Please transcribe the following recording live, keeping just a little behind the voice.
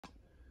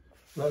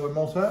Hello, in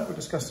Malta. We're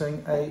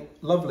discussing a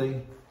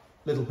lovely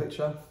little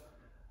picture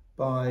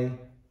by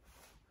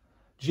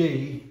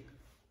G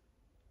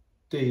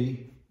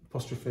D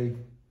apostrophe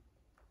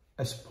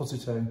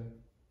Esposito,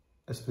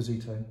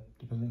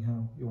 depending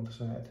how you want to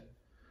say it.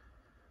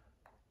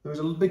 There was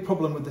a big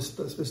problem with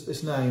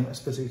this name,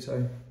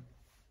 Esposito,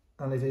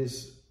 and it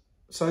is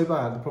so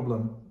bad, the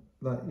problem,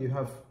 that you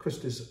have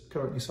Christie's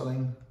currently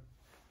selling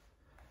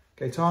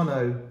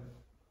Gaetano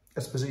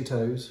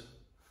Espositos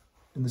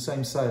in the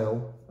same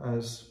sale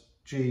as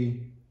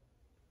G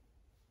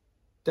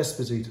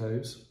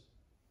Despositos,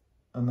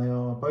 and they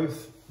are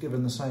both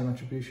given the same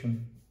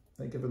attribution.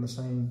 They're given the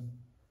same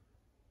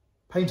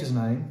painter's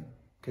name,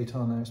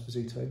 Gaetano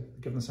Esposito.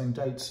 They're given the same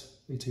dates,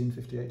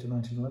 1858 to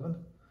 1911,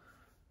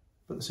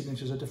 but the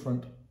signatures are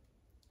different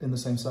in the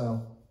same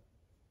sale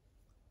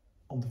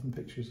on different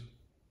pictures,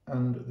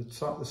 and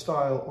the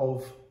style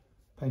of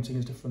painting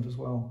is different as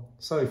well.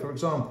 So, for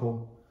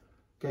example,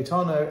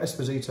 Gaetano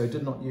Esposito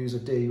did not use a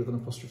D with an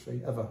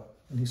apostrophe ever,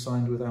 and he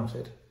signed without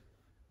it.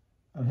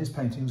 And his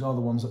paintings are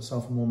the ones that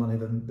sell for more money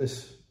than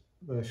this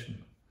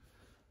version.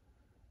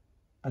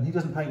 And he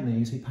doesn't paint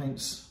these, he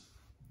paints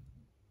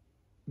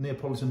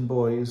Neapolitan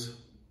boys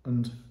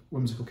and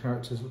whimsical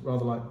characters,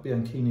 rather like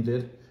Bianchini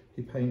did.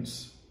 He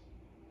paints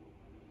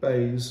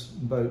bays,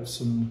 and boats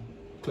and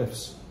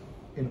cliffs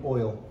in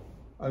oil,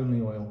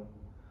 only oil.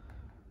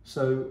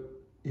 So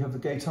you have the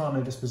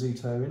Gaetano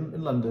Esposito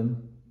in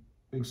London,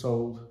 being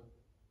sold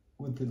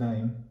with the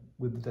name,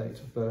 with the date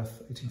of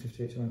birth,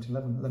 1858 to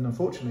 1911. And then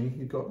unfortunately,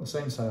 you've got the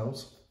same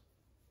sales,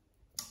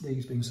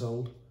 these being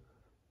sold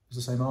as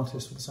the same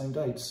artist with the same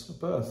dates of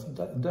birth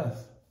and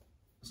death.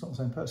 It's not the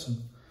same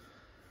person.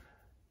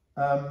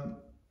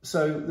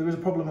 So there is a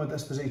problem with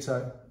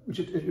Esposito,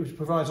 which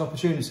provides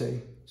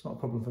opportunity. It's not a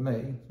problem for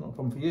me, it's not a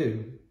problem for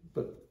you,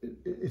 but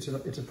it's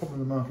a problem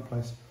in the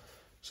marketplace.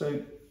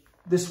 So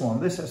this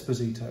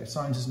Esposito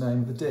signs his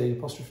name with a D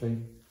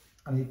apostrophe,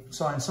 and he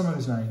signed some of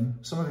his name,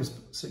 some of his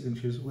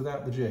signatures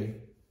without the G.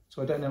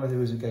 So I don't know whether he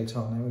was a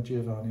Gaetano or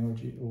Giovanni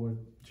or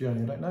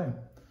Gianni, I don't know.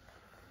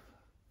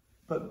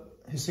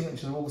 But his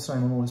signatures are all the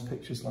same on all his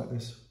pictures like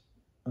this,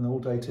 and they're all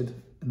dated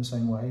in the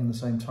same way, in the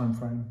same time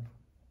frame.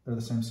 They're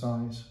the same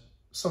size.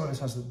 Some of his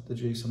has the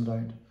G, some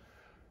don't.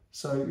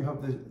 So you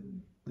have the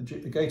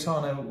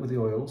Gaetano with the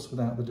oils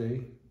without the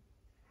D.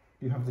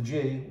 You have the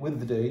G with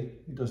the D,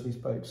 who does these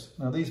boats.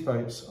 Now these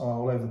boats are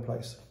all over the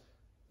place.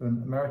 They're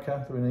in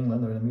America, they're in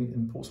England, they're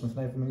in Portsmouth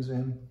Naval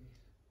Museum,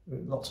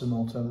 lots in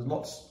Malta, there's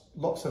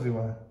lots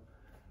everywhere.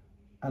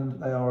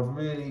 And they are a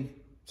really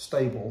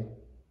stable,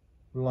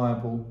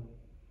 reliable,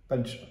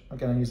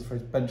 again I use the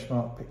phrase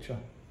benchmark picture.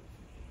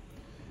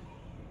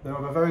 They're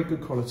of a very good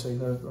quality,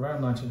 they're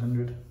around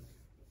 1900.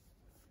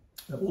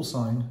 They're all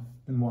signed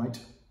in white.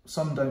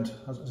 Some don't,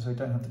 as I say,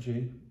 don't have the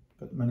G,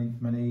 but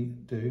many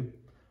do.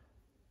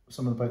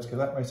 Some of the boats go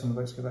that way, some of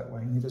the boats go that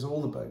way. And he does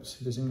all the boats.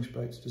 He does English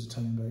boats, he does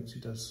Italian boats, he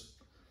does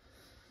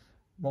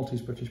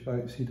Maltese British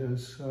boats, he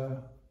does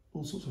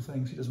all sorts of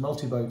things. He does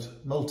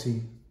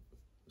multi-vessel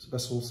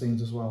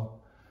scenes as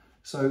well.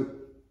 So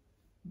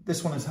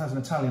this one has an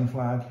Italian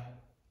flag.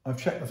 I've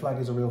checked the flag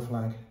is a real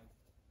flag.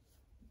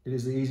 It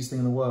is the easiest thing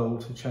in the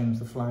world to change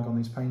the flag on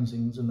these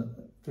paintings, and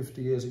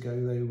 50 years ago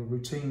they were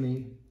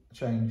routinely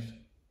changed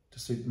to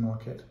suit the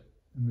market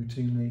and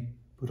routinely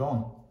put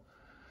on.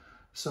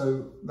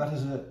 So that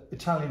is an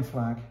Italian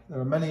flag. There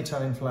are many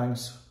Italian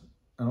flags,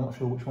 and I'm not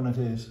sure which one it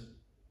is.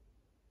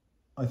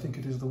 I think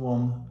it is the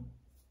one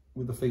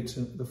with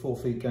the 4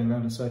 feet going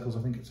round in circles.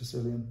 I think it's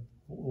Sicilian,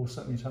 or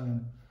certainly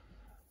Italian.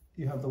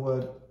 You have the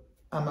word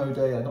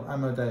Amodeo, not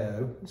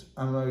Amodeo, it's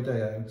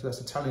Amodeo, so that's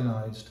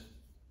Italianized.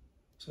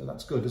 So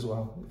that's good as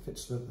well, it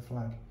fits the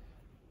flag.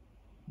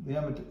 The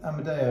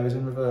Amodeo is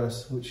in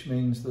reverse, which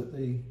means that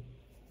the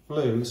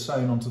blue is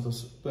sewn onto the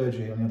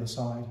burgee on the other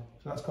side.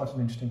 So that's quite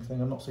an interesting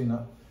thing. I've not seen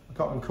that. I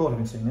can't recall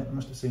having seen it. I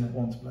must have seen it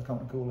once, but I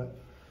can't recall it.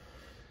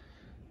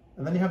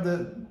 And then you have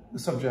the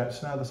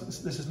subject. Now, this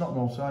is not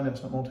Malta. I know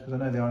it's not Malta because I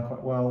know the eye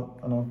quite well,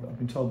 and I've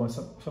been told by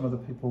some other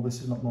people this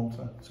is not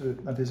Malta. So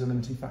that is a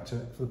limiting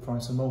factor for the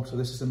price of Malta.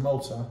 This is in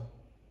Malta,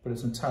 but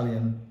it's an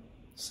Italian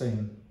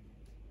scene,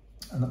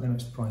 and that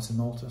limits the price in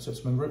Malta. So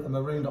it's a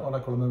marooned, what I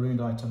call a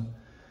marooned item.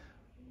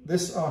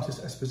 This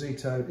artist,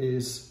 Esposito,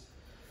 is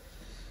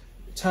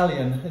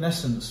Italian in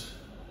essence,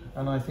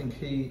 and I think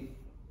he,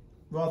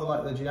 rather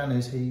like the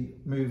Giannis, he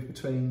moved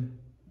between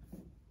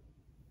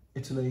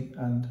Italy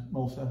and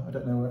Malta. I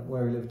don't know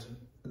where he lived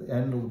at the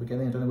end or the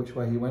beginning. I don't know which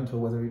way he went or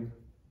whether he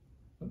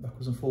went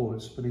backwards and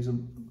forwards, but he's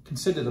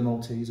considered a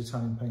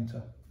Maltese-Italian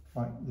painter,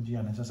 like the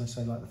Giannis, as I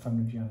say, like the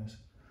family of Giannis.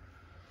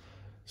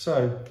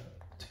 So,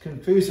 to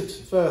confuse it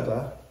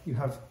further, you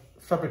have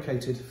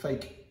fabricated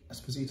fake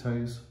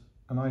Espositos,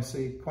 and I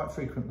see quite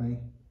frequently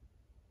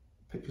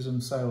pictures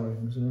in sale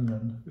rooms in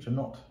England, which are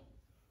not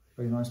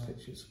very nice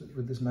pictures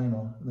with this name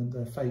on, and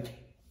they're fake.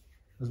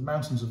 There's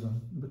mountains of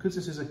them. And because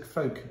this is a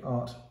folk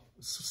art,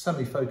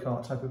 semi-folk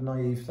art type of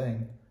naive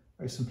thing,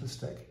 very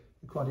simplistic,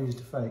 they're quite easy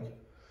to fake.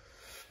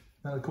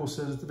 And of course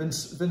there's the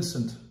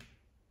Vincent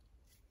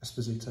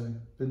Esposito,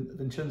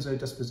 Vincenzo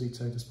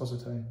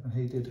D'Esposito, and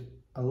he did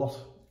a lot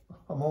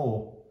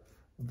more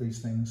of these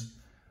things.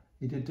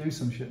 He did do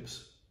some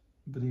ships,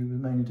 but he was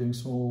mainly doing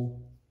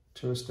small,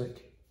 touristic,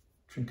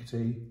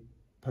 trinkety,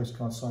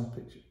 postcard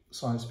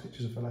size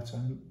pictures of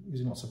Valletta,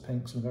 using lots of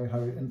pinks and a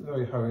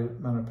very hurried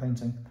manner of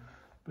painting.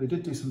 But he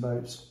did do some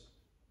boats.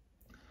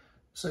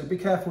 So be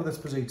careful with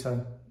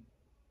Esposito.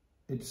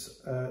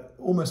 It's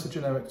almost a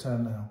generic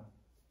term now.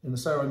 In the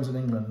showrooms in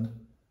England,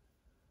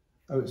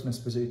 oh, it's an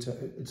Esposito.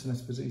 It's an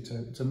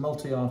Esposito. It's a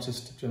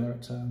multi-artist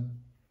generic term,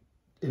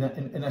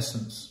 in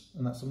essence,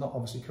 and that's not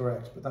obviously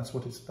correct, but that's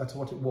what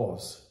it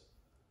was.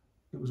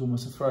 It was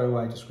almost a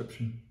throwaway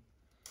description.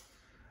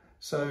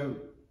 So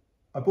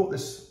I bought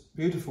this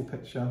beautiful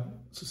picture.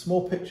 It's a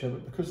small picture,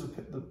 but because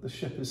the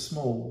ship is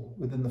small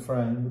within the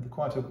frame, with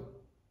quite a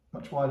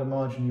much wider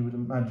margin you would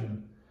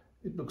imagine,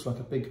 it looks like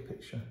a big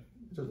picture.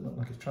 It doesn't look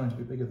like it's trying to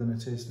be bigger than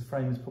it is. The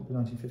frame is probably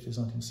 1950s,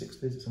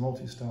 1960s. It's a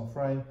Maltese style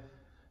frame,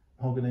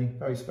 mahogany,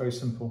 very, very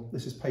simple.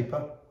 This is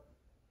paper.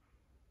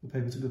 The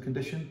paper's in good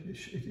condition.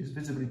 It is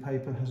visibly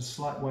paper, has a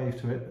slight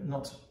wave to it, but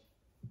not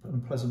an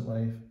unpleasant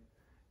wave.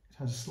 It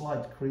has a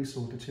slight crease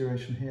or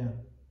deterioration here,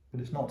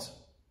 but it's not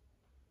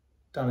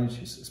damage.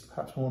 It's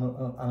perhaps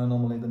more an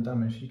anomaly than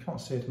damage. You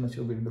can't see it unless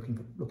you're really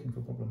looking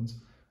for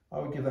problems. I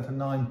would give that a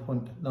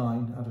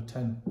 9.9 out of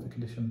 10 for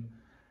condition.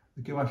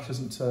 The gouache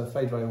doesn't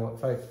fade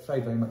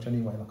very much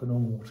anyway, like a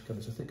normal watercolour.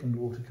 It's a thickened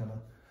watercolour,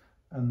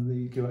 and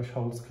the gouache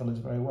holds the colours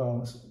very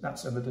well.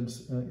 That's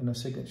evidence in a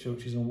signature,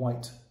 which is a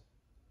white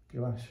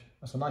gouache.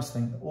 That's a nice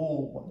thing.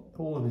 All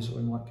of these are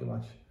in white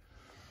gouache.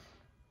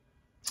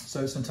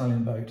 So it's an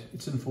Italian boat.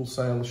 It's in full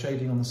sail. The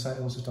shading on the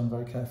sails is done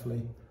very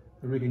carefully.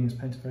 The rigging is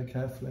painted very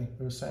carefully.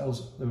 There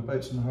were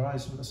boats on the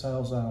horizon with the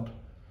sails out.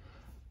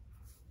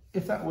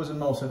 If that was in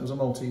Malta, it was a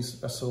Maltese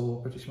vessel,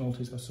 British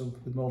Maltese vessel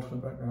with Malta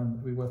in the background, it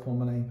would be worth more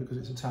money because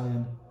it's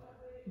Italian.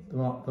 The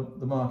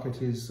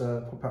market is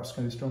perhaps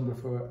going to be stronger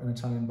for an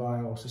Italian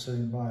buyer or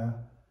Sicilian buyer.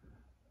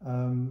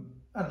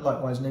 And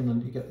likewise in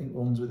England, you get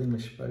ones with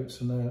English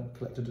boats, and they're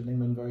collected in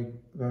England very,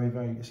 very,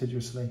 very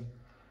assiduously.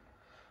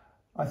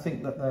 I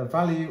think that their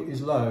value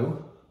is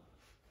low.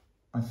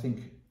 I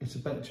think it's a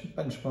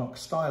benchmark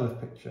style of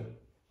picture,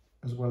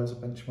 as well as a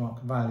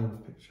benchmark value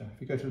of picture.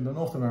 If you go to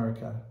North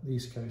America, the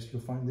East Coast,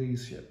 you'll find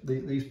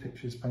these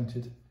pictures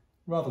painted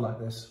rather like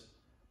this,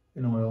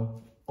 in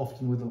oil,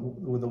 often with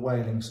the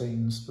whaling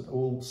scenes, but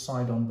all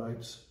side-on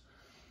boats.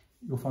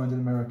 You'll find in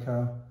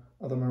America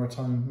other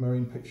maritime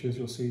marine pictures.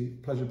 You'll see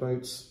pleasure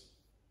boats,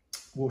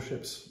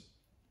 warships,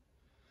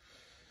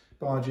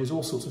 barges,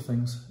 all sorts of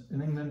things.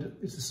 In England,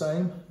 it's the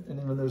same. In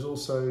England, there's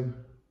also,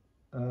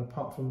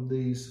 apart from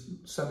these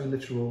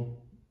semi-literal,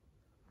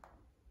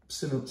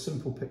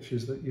 simple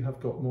pictures, that you have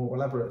got more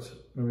elaborate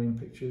marine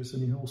pictures,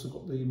 and you've also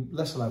got the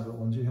less elaborate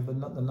ones. You have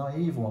the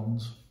naive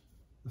ones,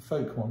 the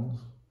folk ones,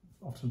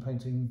 often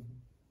painting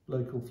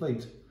local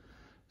fleet.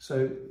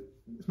 So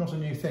it's not a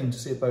new thing to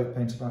see a boat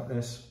painted like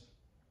this,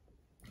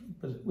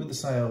 but with the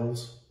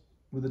sails,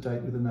 with the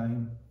date, with the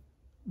name,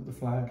 with the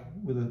flag,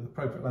 with the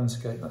appropriate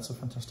landscape. That's a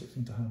fantastic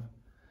thing to have.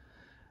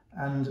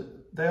 And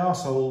they are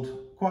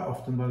sold quite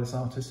often by this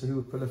artist who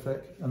are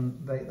prolific,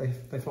 and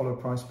they follow a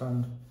price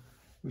band,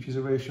 which is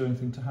a reassuring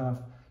thing to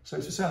have. So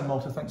it's for sale in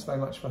Malta. Thanks very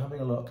much for having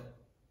a look.